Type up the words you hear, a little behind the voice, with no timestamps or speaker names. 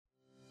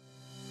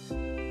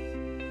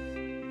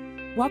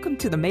Welcome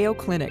to the Mayo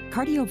Clinic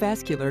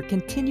Cardiovascular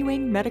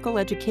Continuing Medical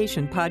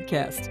Education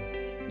Podcast.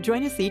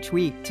 Join us each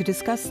week to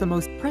discuss the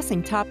most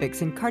pressing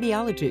topics in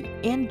cardiology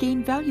and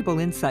gain valuable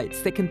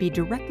insights that can be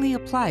directly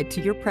applied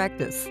to your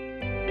practice.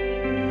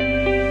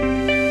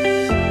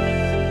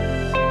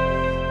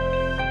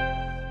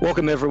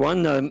 Welcome,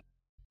 everyone.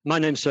 My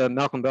name's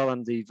Malcolm Bell.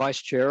 I'm the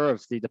Vice Chair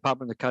of the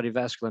Department of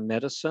Cardiovascular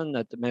Medicine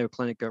at the Mayo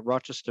Clinic at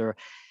Rochester.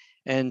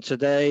 And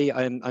today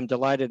I'm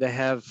delighted to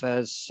have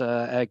as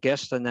a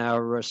guest in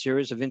our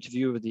series of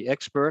interview with the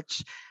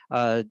experts,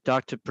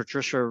 Dr.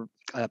 Patricia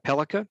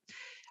Pelliker.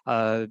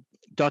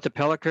 Dr.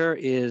 Pelliker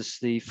is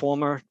the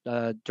former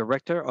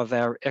director of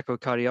our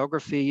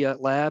echocardiography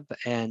lab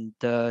and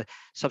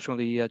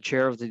subsequently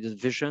chair of the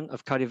Division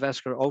of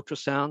Cardiovascular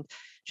Ultrasound.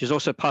 She's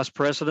also past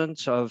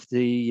president of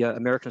the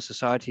American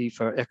Society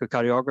for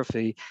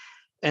Echocardiography.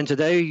 And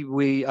today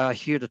we are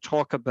here to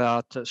talk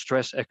about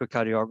stress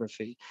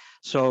echocardiography.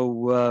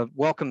 So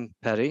welcome,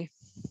 Patty.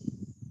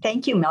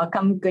 Thank you,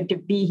 Malcolm. Good to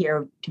be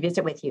here to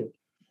visit with you.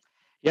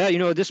 Yeah, you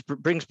know, this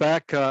brings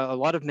back a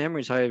lot of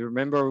memories. I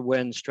remember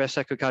when stress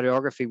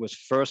echocardiography was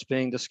first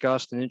being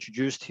discussed and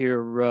introduced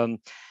here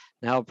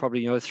now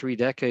probably, 3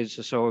 decades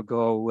or so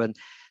ago. And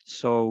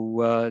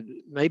so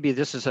maybe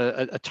this is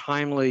a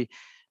timely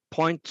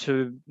point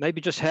to maybe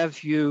just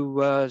have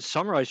you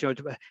summarize,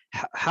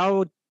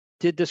 how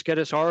did this get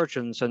its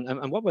origins,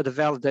 and what were the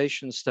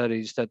validation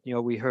studies that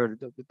we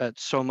heard about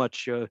so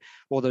much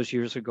all those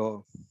years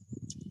ago?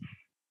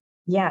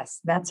 Yes,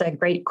 that's a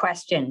great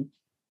question.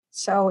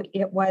 So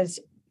it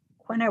was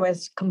when I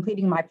was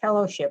completing my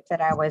fellowship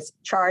that I was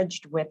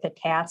charged with the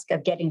task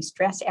of getting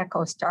stress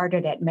echo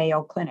started at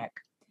Mayo Clinic.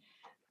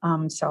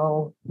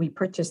 So we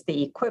purchased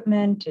the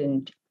equipment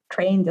and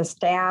trained the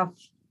staff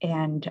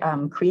and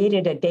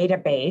created a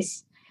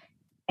database.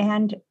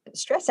 And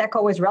stress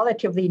echo was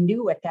relatively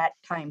new at that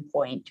time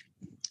point.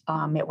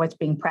 It was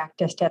being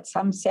practiced at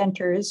some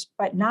centers,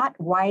 but not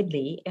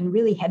widely, and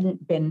really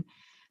hadn't been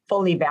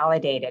fully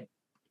validated.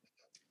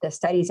 The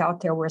studies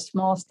out there were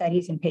small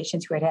studies in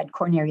patients who had had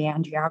coronary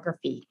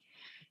angiography,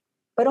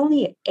 but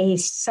only a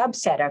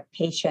subset of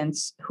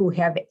patients who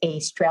have a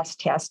stress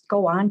test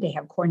go on to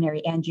have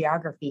coronary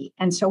angiography.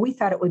 And so we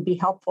thought it would be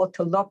helpful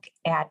to look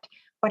at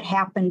what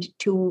happened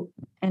to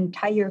an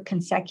entire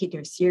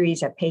consecutive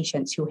series of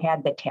patients who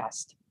had the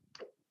test.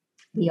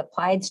 We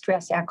applied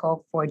stress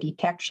echo for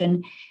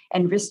detection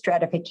and risk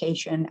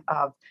stratification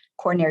of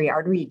coronary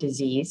artery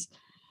disease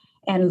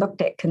and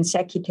looked at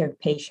consecutive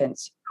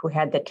patients who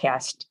had the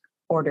test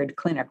ordered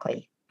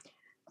clinically,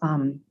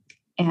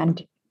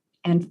 and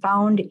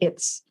found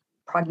its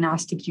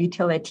prognostic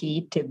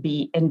utility to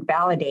be, and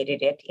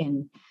validated it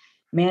in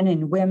men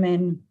and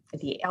women,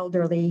 the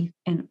elderly,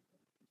 and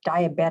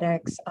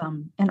diabetics,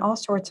 and all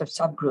sorts of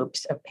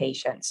subgroups of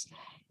patients.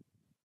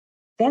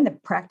 Then the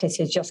practice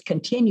has just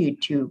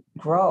continued to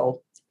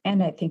grow.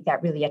 And I think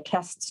that really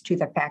attests to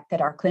the fact that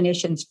our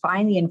clinicians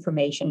find the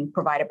information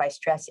provided by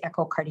stress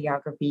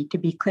echocardiography to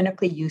be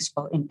clinically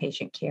useful in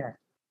patient care.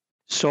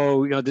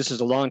 So, this is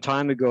a long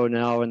time ago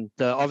now, and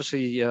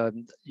obviously, you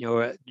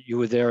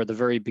were there at the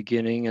very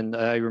beginning, and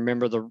I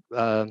remember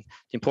the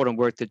important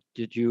work that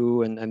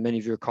you and many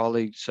of your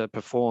colleagues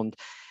performed.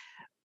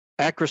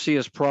 Accuracy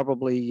has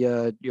probably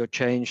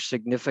changed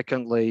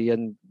significantly,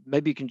 and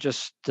maybe you can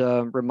just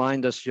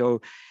remind us,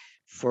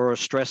 for a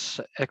stress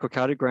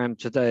echocardiogram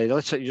today,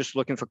 let's say you're just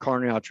looking for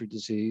coronary artery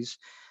disease,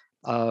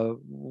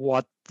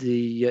 what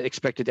the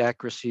expected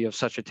accuracy of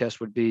such a test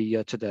would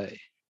be today.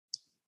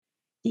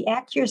 The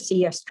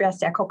accuracy of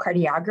stress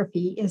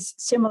echocardiography is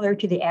similar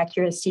to the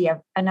accuracy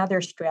of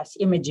another stress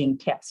imaging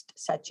test,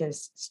 such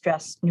as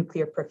stress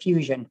nuclear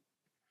perfusion.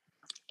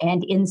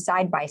 And in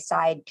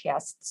side-by-side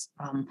tests,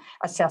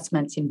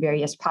 assessments in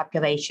various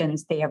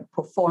populations, they have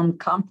performed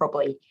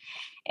comparably.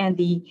 And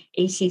the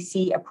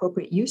ACC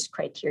appropriate use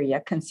criteria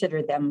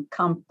consider them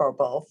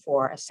comparable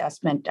for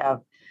assessment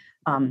of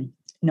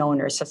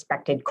known or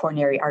suspected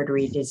coronary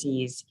artery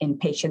disease in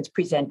patients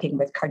presenting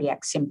with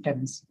cardiac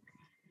symptoms.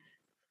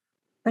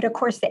 But of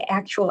course, the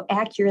actual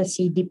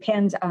accuracy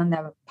depends on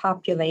the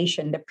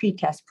population, the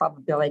pretest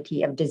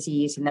probability of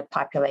disease in the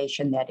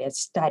population that is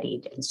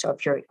studied. And so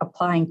if you're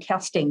applying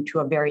testing to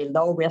a very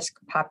low risk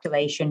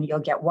population, you'll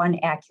get one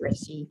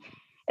accuracy,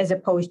 as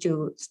opposed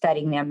to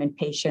studying them in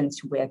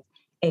patients with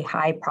a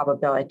high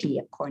probability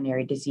of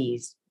coronary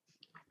disease.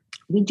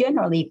 We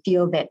generally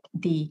feel that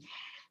the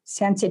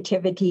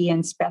sensitivity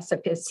and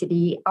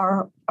specificity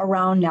are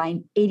around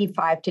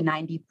 85 to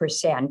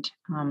 90%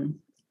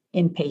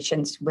 in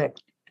patients with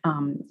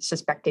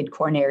suspected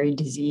coronary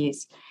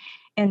disease.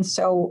 And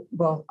so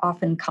we'll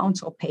often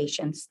counsel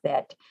patients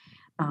that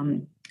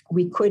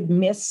we could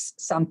miss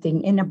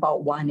something in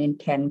about 1 in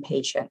 10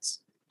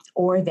 patients,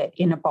 or that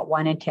in about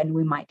 1 in 10,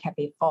 we might have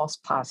a false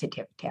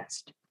positive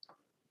test.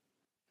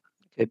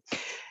 Okay.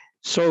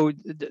 So,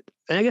 and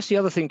I guess the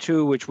other thing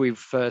too, which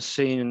we've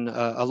seen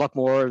a lot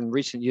more in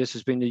recent years,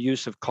 has been the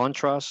use of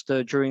contrast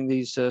during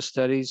these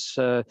studies.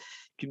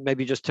 Can you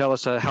maybe just tell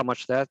us how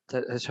much that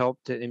has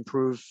helped to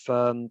improve,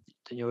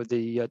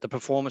 the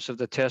performance of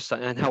the test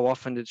and how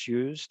often it's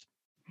used?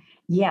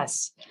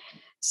 Yes.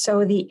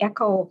 So the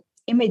echo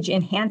image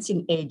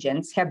enhancing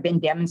agents have been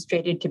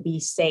demonstrated to be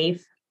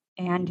safe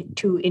and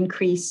to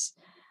increase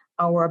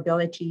our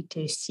ability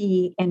to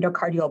see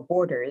endocardial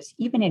borders,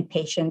 even in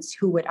patients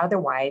who would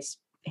otherwise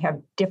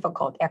have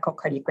difficult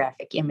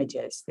echocardiographic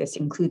images. This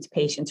includes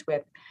patients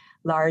with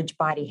large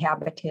body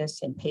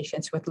habitus and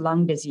patients with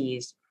lung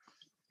disease.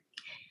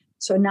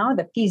 So now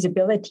the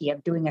feasibility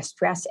of doing a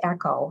stress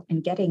echo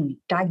and getting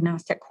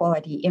diagnostic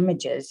quality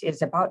images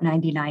is about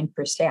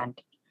 99%.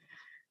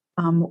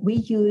 We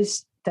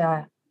use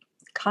the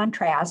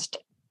contrast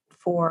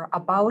for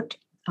about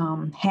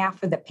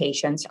half of the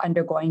patients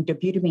undergoing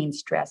dobutamine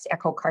stress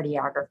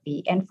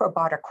echocardiography, and for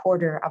about a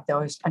quarter of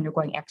those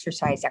undergoing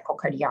exercise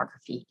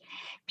echocardiography.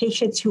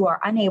 Patients who are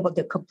unable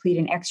to complete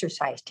an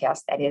exercise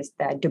test, that is,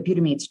 the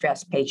dobutamine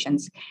stress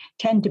patients,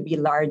 tend to be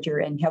larger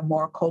and have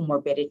more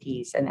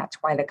comorbidities, and that's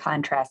why the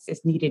contrast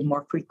is needed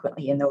more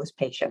frequently in those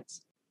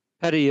patients.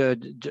 Patty, I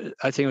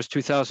think it was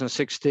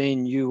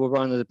 2016, you were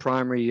one of the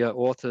primary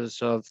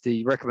authors of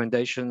the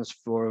recommendations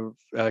for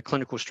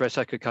clinical stress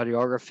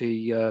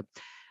echocardiography,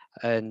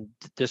 and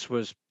this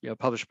was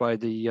published by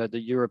the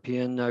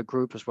European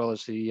group as well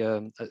as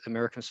the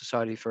American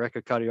Society for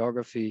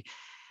Echocardiography.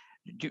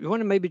 Do you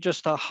want to maybe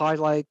just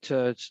highlight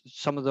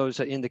some of those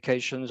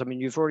indications? I mean,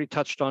 you've already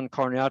touched on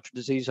coronary artery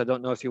disease. I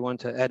don't know if you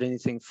want to add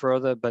anything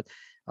further, but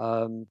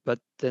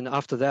then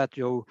after that,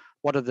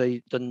 what are the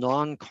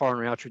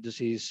non-coronary artery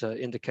disease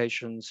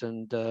indications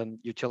and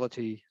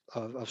utility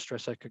of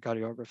stress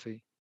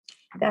echocardiography?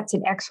 That's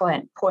an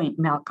excellent point,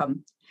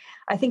 Malcolm.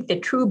 I think the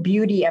true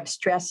beauty of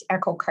stress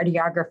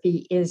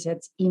echocardiography is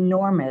its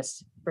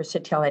enormous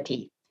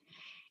versatility.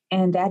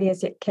 And that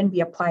is, it can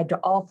be applied to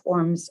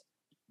almost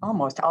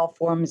all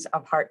forms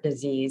of heart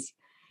disease.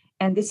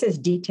 And this is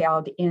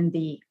detailed in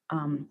the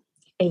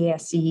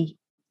ASE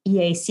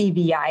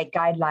EACVI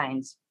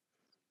guidelines.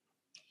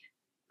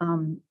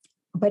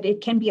 But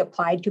it can be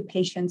applied to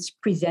patients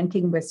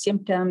presenting with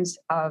symptoms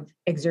of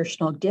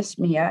exertional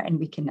dyspnea, and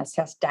we can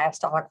assess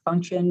diastolic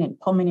function and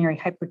pulmonary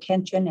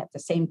hypertension. At the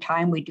same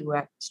time, we do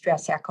a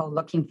stress echo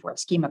looking for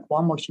ischemic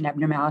wall motion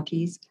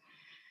abnormalities.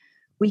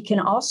 We can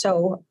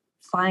also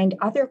find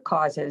other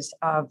causes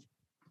of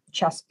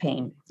chest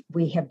pain.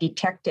 We have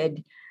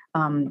detected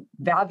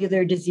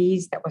valvular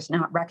disease that was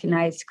not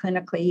recognized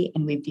clinically,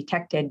 and we've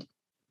detected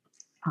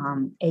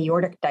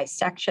aortic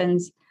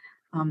dissections.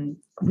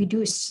 We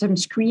do some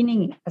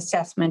screening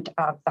assessment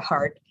of the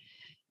heart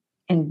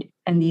and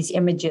these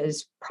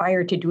images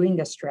prior to doing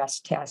the stress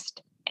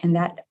test, and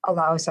that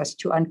allows us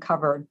to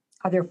uncover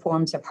other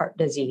forms of heart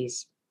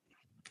disease.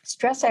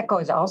 Stress echo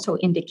is also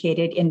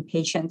indicated in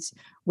patients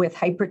with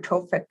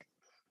hypertrophic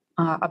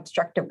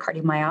obstructive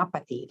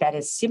cardiomyopathy, that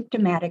is,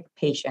 symptomatic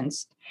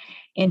patients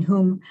in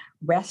whom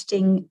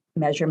resting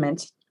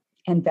measurements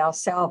and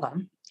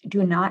Valsalva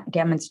do not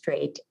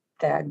demonstrate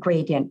the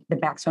gradient, the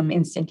maximum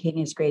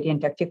instantaneous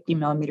gradient of 50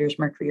 millimeters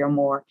mercury or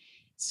more.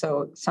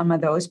 So some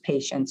of those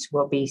patients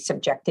will be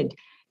subjected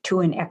to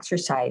an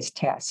exercise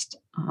test.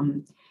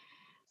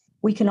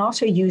 We can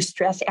also use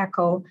stress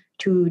echo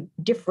to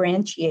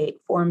differentiate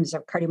forms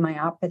of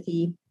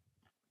cardiomyopathy,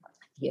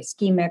 the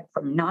ischemic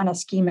from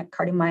non-ischemic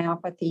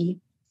cardiomyopathy,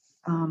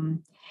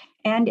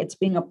 and it's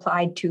being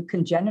applied to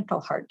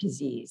congenital heart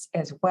disease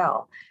as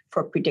well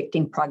for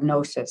predicting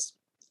prognosis.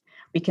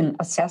 We can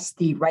assess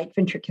the right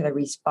ventricular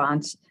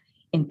response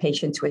in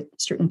patients with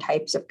certain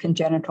types of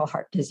congenital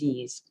heart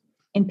disease.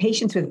 In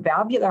patients with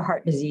valvular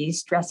heart disease,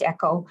 stress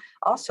echo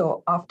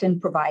also often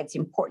provides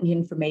important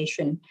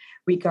information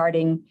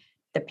regarding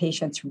the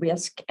patient's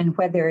risk and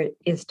whether it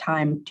is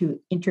time to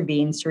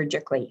intervene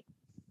surgically.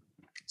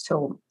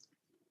 So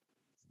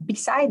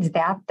besides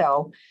that,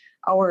 though,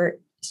 our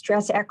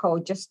stress echo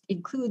just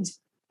includes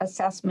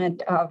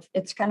assessment of,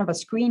 it's kind of a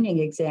screening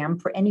exam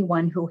for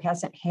anyone who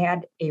hasn't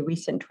had a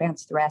recent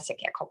transthoracic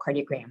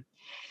echocardiogram.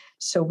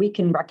 So we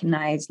can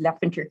recognize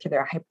left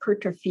ventricular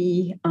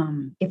hypertrophy,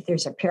 if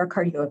there's a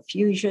pericardial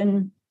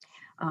effusion,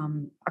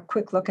 a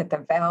quick look at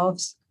the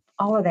valves.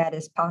 All of that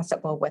is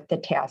possible with the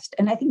test.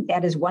 And I think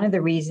that is one of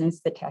the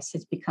reasons the test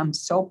has become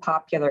so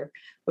popular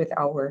with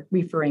our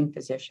referring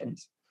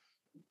physicians.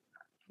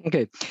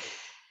 Okay.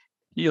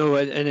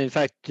 And in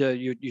fact,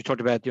 you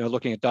talked about,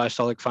 looking at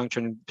diastolic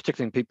function,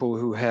 particularly in people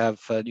who have,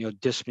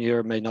 dyspnea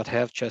or may not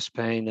have chest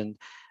pain.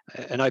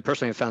 And I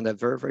personally have found that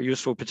very, very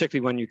useful,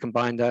 particularly when you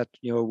combine that,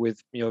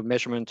 with,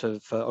 measurement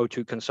of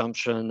O2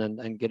 consumption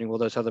and getting all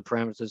those other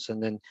parameters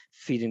and then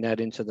feeding that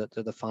into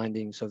the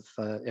findings of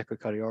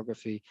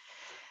echocardiography.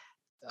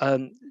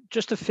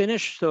 Just to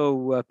finish,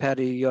 though,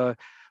 Patty,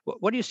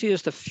 what do you see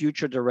as the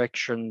future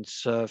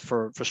directions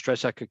for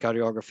stress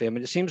echocardiography? I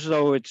mean, it seems as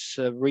though it's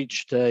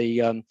reached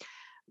a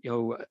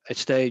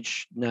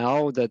stage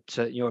now that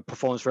it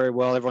performs very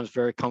well. Everyone's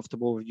very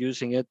comfortable with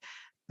using it.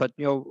 But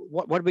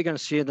what are we going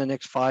to see in the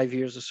next 5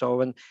 years or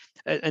so?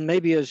 And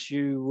maybe as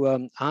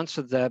you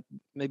answered that,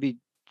 maybe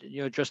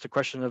just a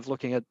question of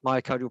looking at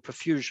myocardial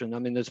perfusion. I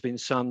mean, there's been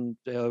some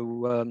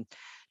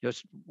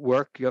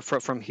work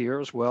from here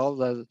as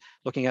well,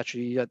 looking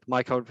actually at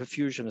myocardial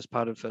perfusion as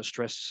part of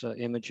stress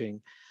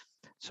imaging.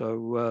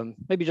 So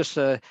maybe just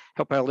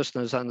help our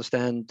listeners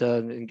understand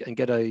and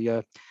get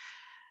a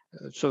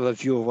sort of a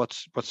view of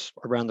what's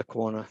around the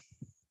corner.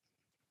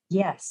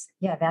 Yes,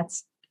 yeah,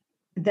 that's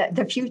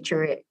the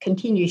future. It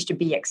continues to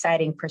be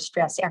exciting for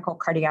stress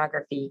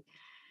echocardiography.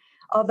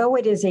 Although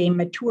it is a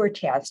mature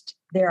test,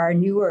 there are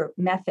newer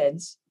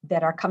methods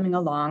that are coming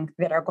along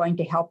that are going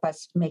to help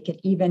us make it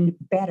even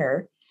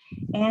better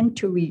and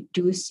to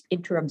reduce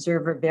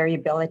inter-observer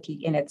variability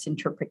in its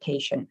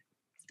interpretation.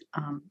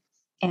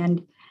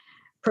 And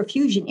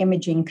perfusion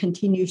imaging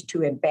continues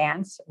to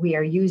advance. We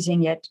are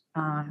using it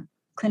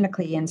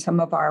clinically in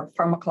some of our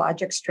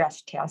pharmacologic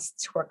stress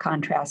tests where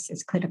contrast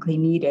is clinically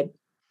needed.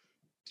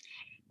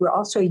 We're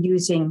also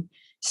using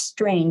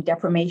strain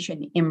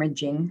deformation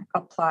imaging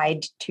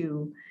applied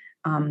to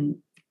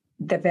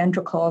the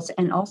ventricles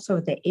and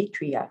also the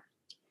atria.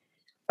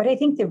 But I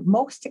think the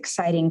most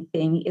exciting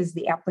thing is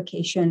the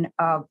application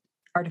of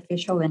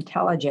artificial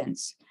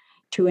intelligence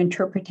to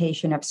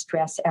interpretation of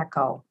stress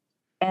echo.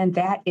 And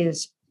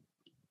there's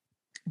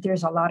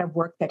a lot of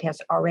work that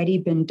has already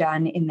been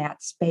done in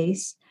that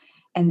space,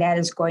 and that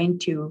is going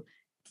to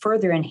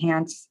further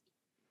enhance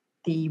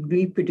the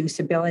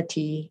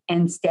reproducibility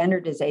and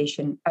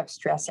standardization of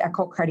stress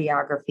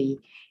echocardiography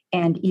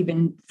and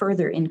even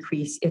further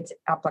increase its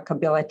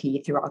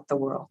applicability throughout the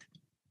world.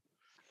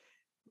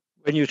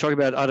 When you talk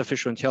about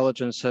artificial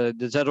intelligence,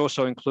 does that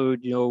also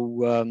include,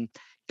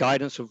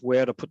 guidance of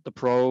where to put the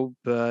probe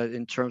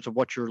in terms of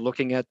what you're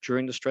looking at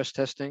during the stress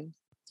testing?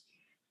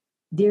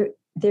 There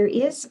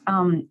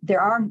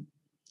are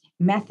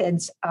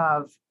methods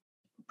of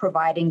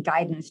providing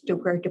guidance to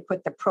where to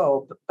put the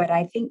probe, but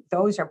I think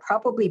those are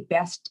probably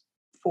best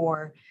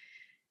for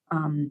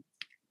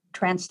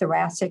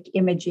transthoracic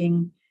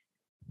imaging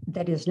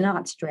that is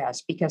not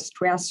stress, because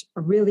stress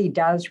really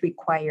does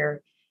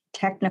require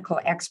technical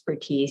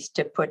expertise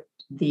to put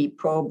the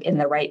probe in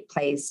the right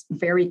place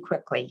very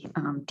quickly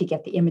to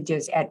get the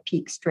images at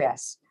peak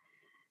stress.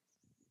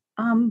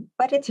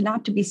 But it's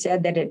not to be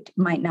said that it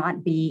might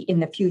not be in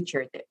the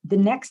future. The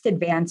next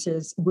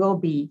advances will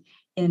be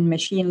in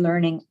machine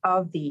learning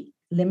of the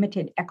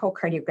limited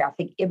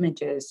echocardiographic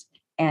images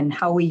and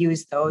how we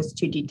use those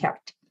to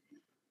detect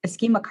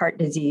ischemic heart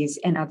disease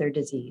and other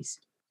disease.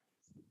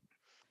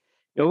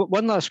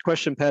 One last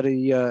question,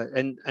 Patty,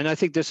 and I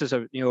think this is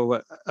a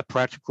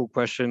practical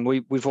question.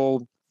 We've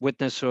all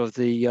witnessed sort of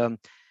the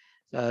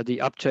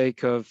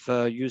uptake of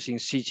using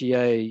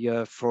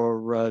CTA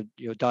for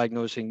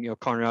diagnosing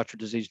coronary artery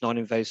disease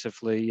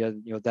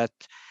non-invasively. That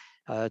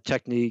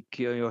technique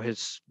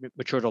has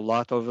matured a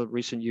lot over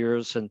recent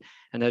years, and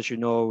as you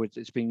know,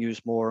 it's being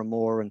used more and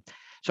more. And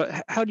so,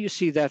 how do you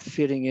see that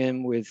fitting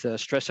in with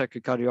stress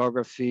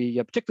echocardiography,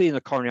 particularly in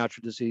the coronary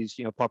artery disease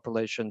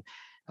population?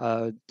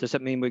 Does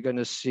that mean we're going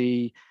to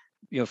see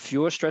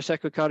fewer stress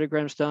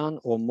echocardiograms done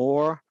or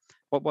more?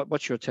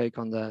 What's your take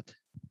on that?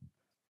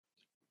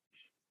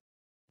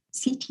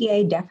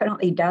 CTA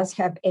definitely does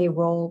have a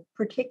role,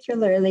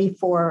 particularly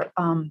for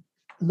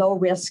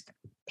low-risk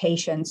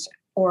patients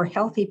or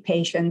healthy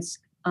patients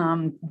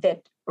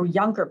or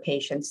younger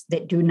patients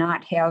that do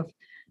not have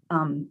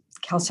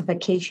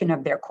calcification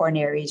of their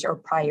coronaries or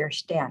prior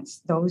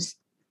stents. Those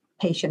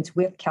patients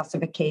with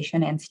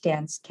calcification and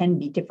stents can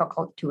be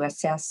difficult to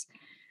assess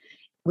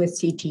with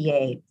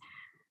CTA.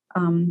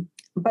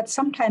 But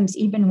sometimes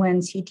even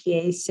when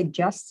CTA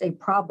suggests a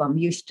problem,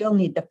 you still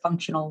need the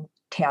functional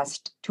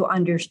test to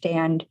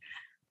understand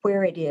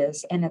where it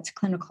is and its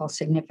clinical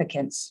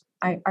significance.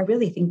 I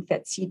really think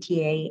that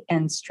CTA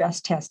and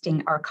stress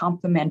testing are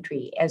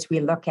complementary as we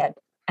look at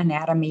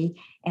anatomy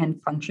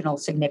and functional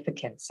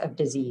significance of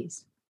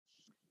disease.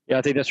 Yeah,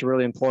 I think that's a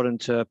really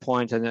important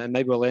point, and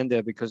maybe we'll end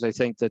there because I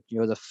think that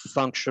the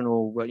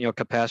functional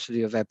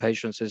capacity of our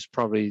patients is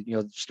probably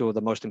still the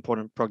most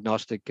important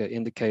prognostic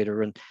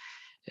indicator, and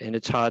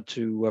it's hard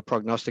to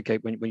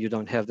prognosticate when you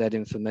don't have that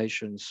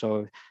information.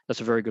 So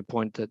that's a very good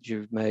point that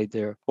you've made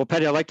there. Well,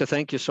 Patty, I'd like to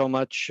thank you so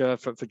much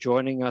for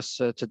joining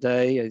us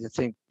today. I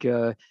think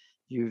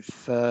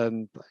you've,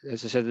 as I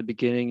said at the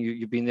beginning,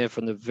 you've been there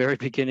from the very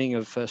beginning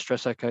of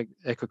stress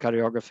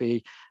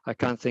echocardiography. I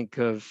can't think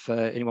of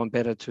anyone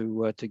better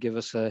to give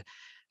us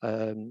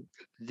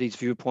these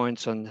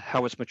viewpoints on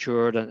how it's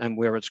matured and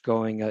where it's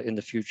going in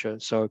the future.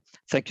 So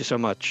thank you so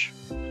much.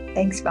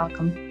 Thanks,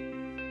 Malcolm.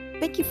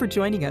 Thank you for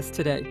joining us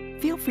today.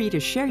 Feel free to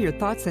share your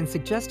thoughts and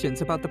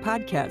suggestions about the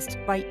podcast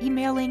by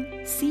emailing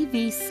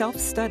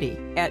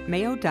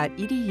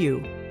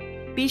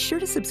cvselfstudy@mayo.edu. Be sure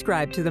to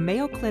subscribe to the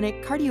Mayo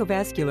Clinic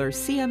Cardiovascular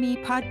CME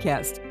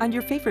podcast on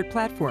your favorite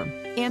platform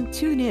and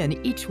tune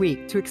in each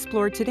week to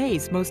explore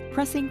today's most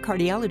pressing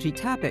cardiology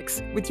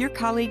topics with your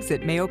colleagues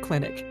at Mayo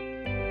Clinic.